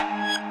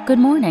Good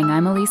morning,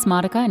 I'm Elise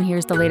Modica, and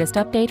here's the latest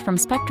update from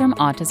Spectrum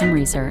Autism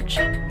Research.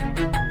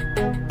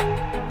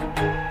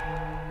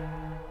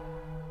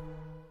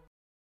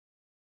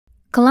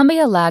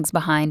 Colombia lags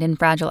behind in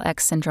Fragile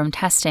X syndrome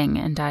testing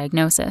and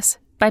diagnosis,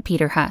 by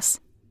Peter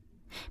Hess.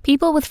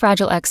 People with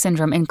Fragile X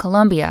syndrome in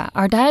Colombia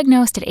are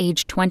diagnosed at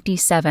age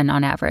 27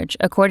 on average,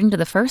 according to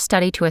the first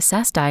study to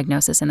assess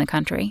diagnosis in the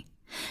country.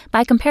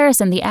 By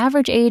comparison, the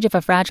average age of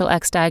a Fragile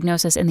X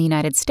diagnosis in the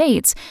United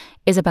States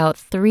is about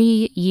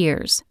 3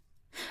 years.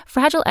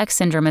 Fragile X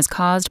syndrome is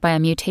caused by a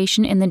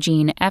mutation in the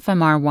gene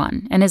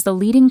FMR1 and is the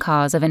leading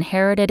cause of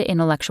inherited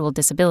intellectual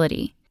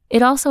disability.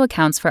 It also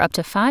accounts for up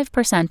to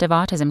 5% of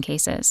autism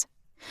cases.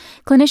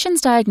 Clinicians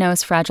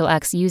diagnose Fragile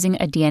X using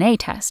a DNA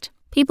test.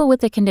 People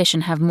with the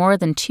condition have more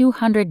than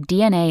 200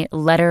 DNA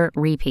letter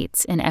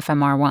repeats in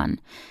FMR1.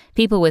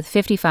 People with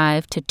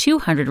 55 to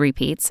 200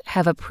 repeats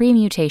have a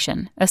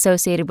pre-mutation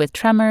associated with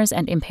tremors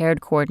and impaired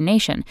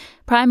coordination,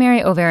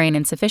 primary ovarian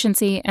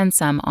insufficiency, and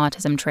some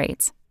autism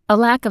traits. A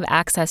lack of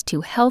access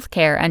to health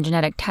care and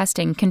genetic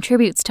testing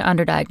contributes to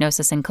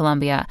underdiagnosis in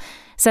Colombia,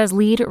 says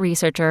lead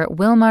researcher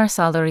Wilmar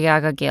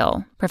Saldarriaga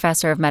Gil,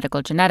 professor of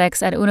medical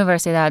genetics at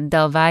Universidad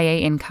del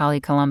Valle in Cali,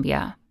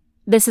 Colombia.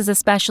 This is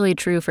especially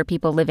true for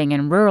people living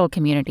in rural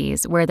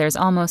communities where there's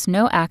almost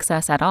no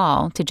access at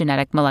all to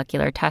genetic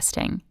molecular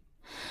testing.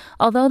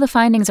 Although the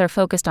findings are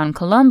focused on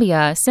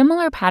Colombia,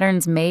 similar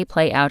patterns may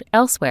play out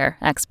elsewhere,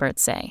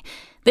 experts say.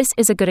 This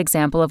is a good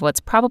example of what's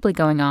probably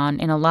going on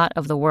in a lot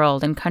of the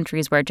world in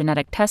countries where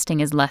genetic testing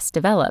is less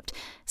developed,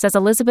 says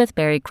Elizabeth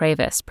Berry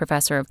Kravis,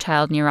 professor of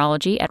child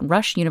neurology at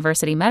Rush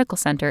University Medical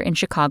Center in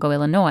Chicago,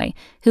 Illinois,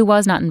 who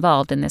was not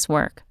involved in this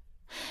work.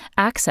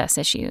 Access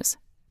issues.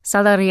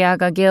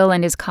 Saldarriaga Gil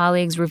and his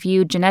colleagues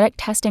reviewed genetic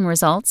testing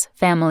results,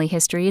 family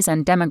histories,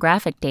 and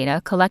demographic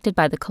data collected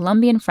by the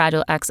Colombian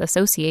Fragile X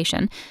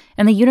Association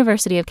and the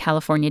University of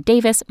California,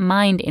 Davis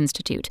Mind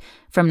Institute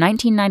from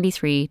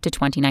 1993 to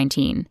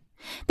 2019.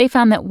 They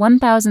found that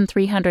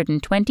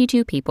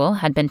 1,322 people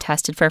had been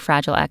tested for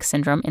Fragile X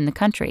syndrome in the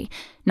country.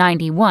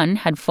 91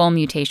 had full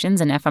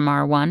mutations in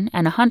FMR1,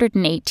 and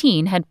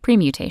 118 had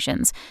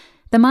pre-mutations.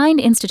 The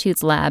Mind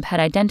Institute's lab had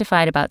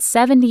identified about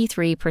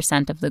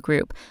 73% of the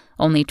group.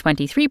 Only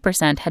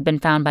 23% had been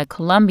found by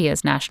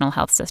Colombia's national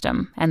health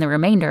system, and the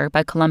remainder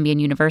by Colombian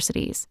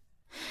universities.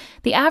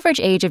 The average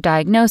age of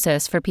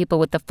diagnosis for people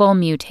with the full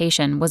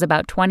mutation was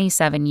about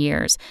 27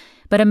 years,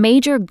 but a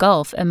major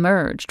gulf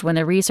emerged when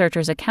the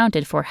researchers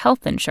accounted for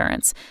health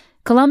insurance.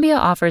 Colombia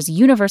offers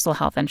universal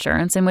health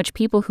insurance in which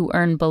people who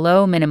earn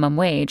below minimum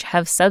wage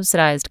have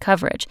subsidized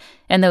coverage,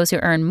 and those who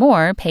earn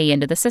more pay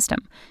into the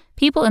system.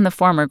 People in the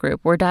former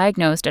group were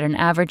diagnosed at an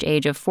average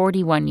age of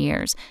 41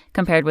 years,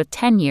 compared with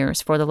 10 years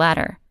for the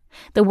latter.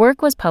 The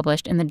work was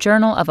published in the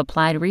Journal of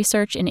Applied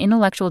Research in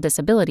Intellectual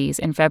Disabilities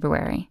in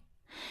February.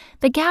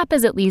 The gap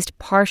is at least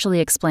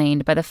partially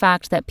explained by the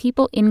fact that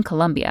people in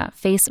Colombia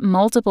face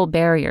multiple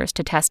barriers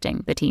to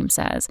testing, the team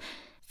says.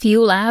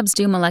 Few labs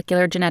do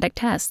molecular genetic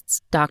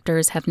tests,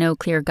 doctors have no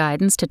clear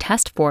guidance to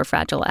test for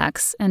Fragile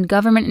X, and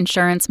government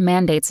insurance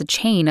mandates a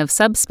chain of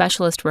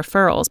subspecialist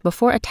referrals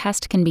before a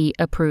test can be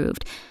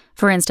approved.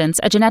 For instance,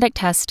 a genetic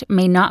test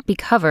may not be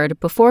covered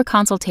before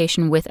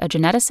consultation with a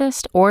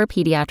geneticist or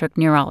pediatric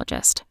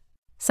neurologist.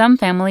 Some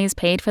families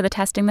paid for the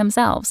testing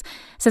themselves,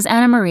 says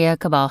Ana Maria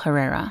Cabal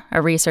Herrera,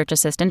 a research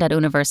assistant at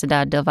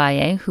Universidad del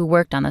Valle who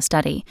worked on the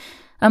study.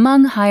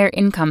 Among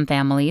higher-income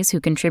families who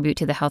contribute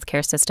to the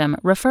healthcare system,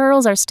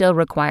 referrals are still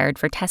required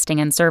for testing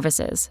and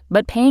services,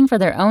 but paying for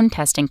their own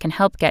testing can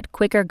help get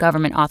quicker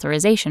government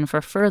authorization for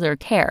further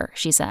care,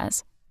 she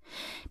says.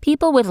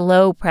 People with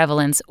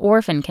low-prevalence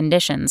orphan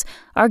conditions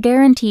are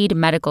guaranteed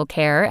medical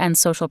care and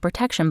social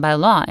protection by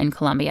law in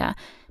Colombia,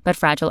 but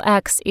Fragile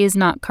X is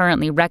not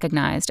currently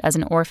recognized as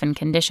an orphan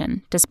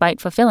condition, despite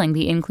fulfilling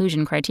the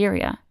inclusion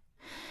criteria.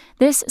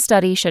 This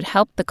study should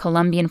help the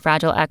Colombian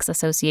Fragile X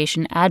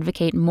Association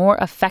advocate more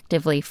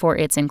effectively for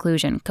its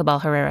inclusion, Cabal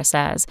Herrera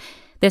says.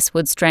 This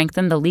would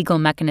strengthen the legal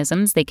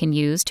mechanisms they can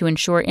use to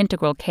ensure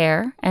integral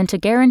care and to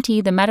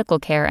guarantee the medical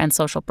care and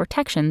social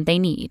protection they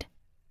need.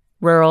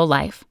 Rural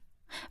life.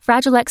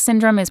 Fragile X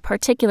syndrome is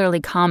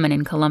particularly common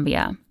in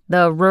Colombia.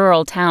 The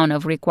rural town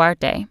of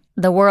Ricaurte,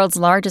 the world's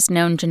largest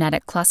known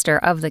genetic cluster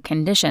of the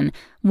condition,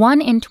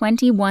 1 in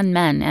 21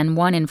 men and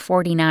 1 in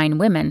 49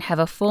 women have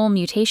a full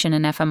mutation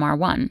in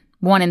FMR1.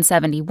 1 in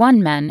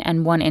 71 men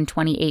and 1 in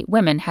 28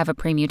 women have a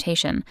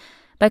pre-mutation.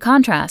 By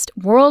contrast,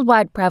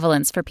 worldwide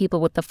prevalence for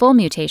people with the full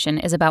mutation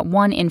is about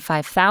 1 in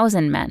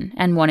 5,000 men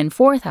and 1 in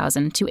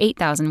 4,000 to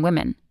 8,000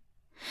 women.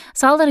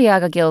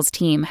 Saldarriaga Gil's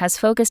team has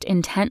focused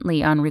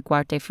intently on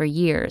Ricaurte for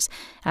years.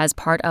 As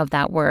part of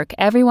that work,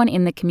 everyone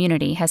in the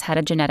community has had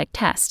a genetic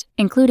test,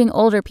 including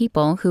older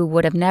people who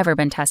would have never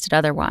been tested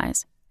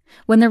otherwise.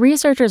 When the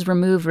researchers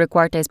removed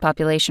Ricaurte's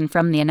population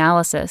from the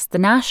analysis, the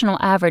national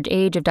average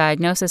age of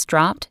diagnosis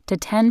dropped to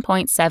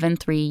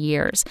 10.73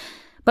 years.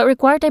 But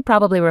Ricaurte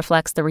probably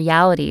reflects the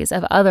realities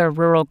of other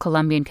rural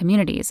Colombian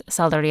communities,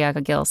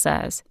 Saldarriaga Gil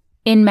says.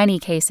 In many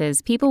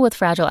cases, people with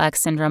Fragile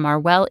X syndrome are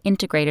well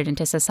integrated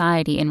into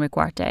society in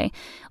Recuarte,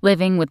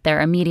 living with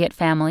their immediate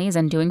families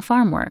and doing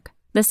farm work.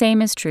 The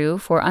same is true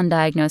for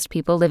undiagnosed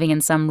people living in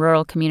some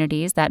rural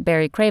communities that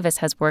Barry Kravis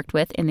has worked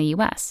with in the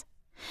U.S.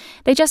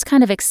 They just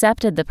kind of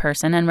accepted the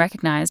person and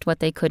recognized what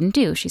they couldn't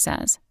do, she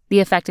says. The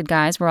affected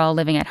guys were all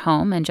living at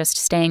home and just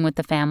staying with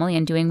the family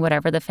and doing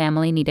whatever the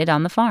family needed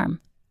on the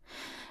farm.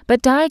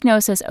 But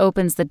diagnosis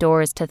opens the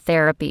doors to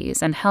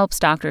therapies and helps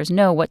doctors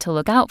know what to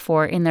look out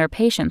for in their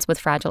patients with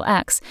Fragile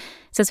X,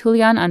 says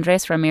Julian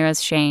Andres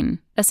Ramirez Shane,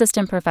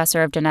 assistant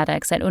professor of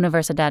genetics at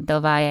Universidad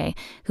del Valle,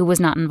 who was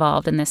not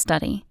involved in this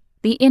study.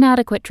 The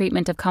inadequate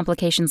treatment of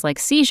complications like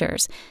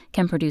seizures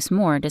can produce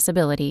more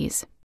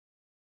disabilities.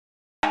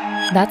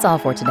 That's all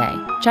for today.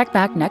 Check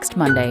back next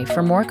Monday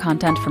for more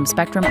content from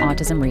Spectrum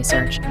Autism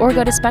Research or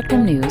go to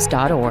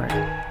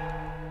spectrumnews.org.